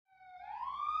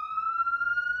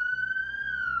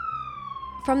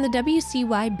From the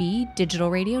WCYB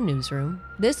Digital Radio Newsroom,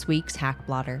 this week's Hack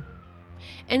Blotter.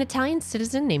 An Italian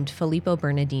citizen named Filippo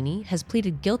Bernardini has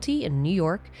pleaded guilty in New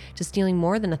York to stealing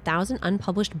more than 1,000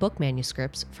 unpublished book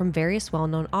manuscripts from various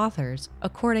well-known authors,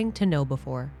 according to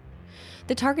KnowBe4.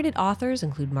 The targeted authors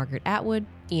include Margaret Atwood,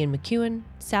 Ian McEwan,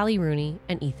 Sally Rooney,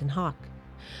 and Ethan Hawke.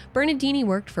 Bernardini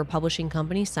worked for publishing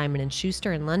company Simon &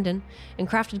 Schuster in London and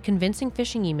crafted convincing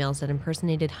phishing emails that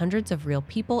impersonated hundreds of real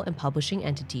people and publishing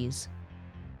entities.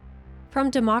 From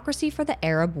Democracy for the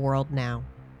Arab World Now.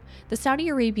 The Saudi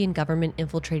Arabian government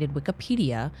infiltrated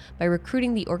Wikipedia by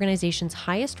recruiting the organization's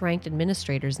highest-ranked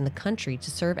administrators in the country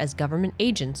to serve as government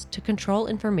agents to control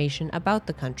information about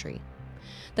the country.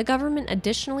 The government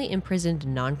additionally imprisoned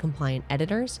non-compliant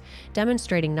editors,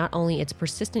 demonstrating not only its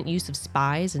persistent use of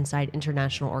spies inside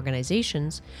international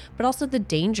organizations, but also the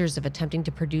dangers of attempting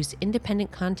to produce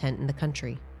independent content in the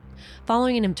country.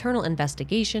 Following an internal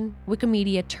investigation,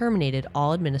 Wikimedia terminated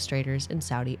all administrators in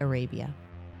Saudi Arabia.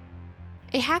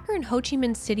 A hacker in Ho Chi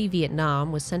Minh City,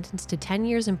 Vietnam, was sentenced to 10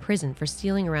 years in prison for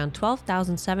stealing around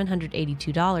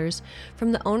 $12,782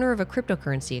 from the owner of a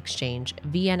cryptocurrency exchange,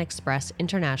 VN Express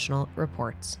International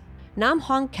reports. Nam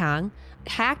Hong Kang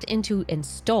hacked into and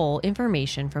stole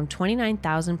information from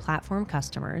 29,000 platform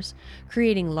customers,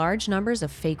 creating large numbers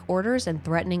of fake orders and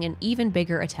threatening an even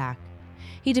bigger attack.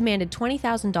 He demanded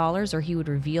 $20,000 or he would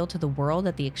reveal to the world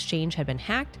that the exchange had been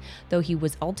hacked, though he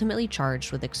was ultimately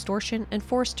charged with extortion and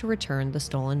forced to return the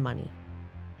stolen money.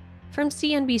 From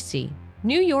CNBC,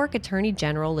 New York Attorney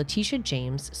General Letitia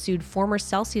James sued former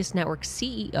Celsius Network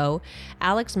CEO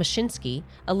Alex Mashinsky,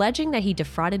 alleging that he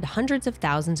defrauded hundreds of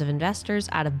thousands of investors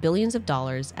out of billions of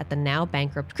dollars at the now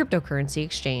bankrupt cryptocurrency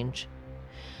exchange.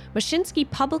 Mashinsky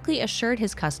publicly assured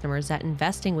his customers that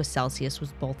investing with Celsius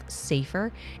was both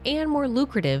safer and more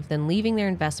lucrative than leaving their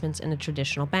investments in a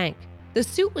traditional bank. The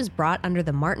suit was brought under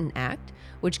the Martin Act,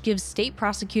 which gives state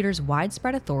prosecutors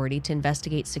widespread authority to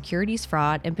investigate securities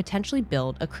fraud and potentially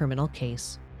build a criminal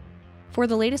case. For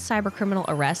the latest cybercriminal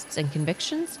arrests and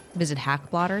convictions, visit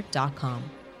hackblotter.com.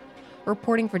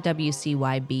 Reporting for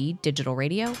WCYB Digital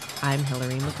Radio, I'm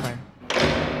Hillary McClure.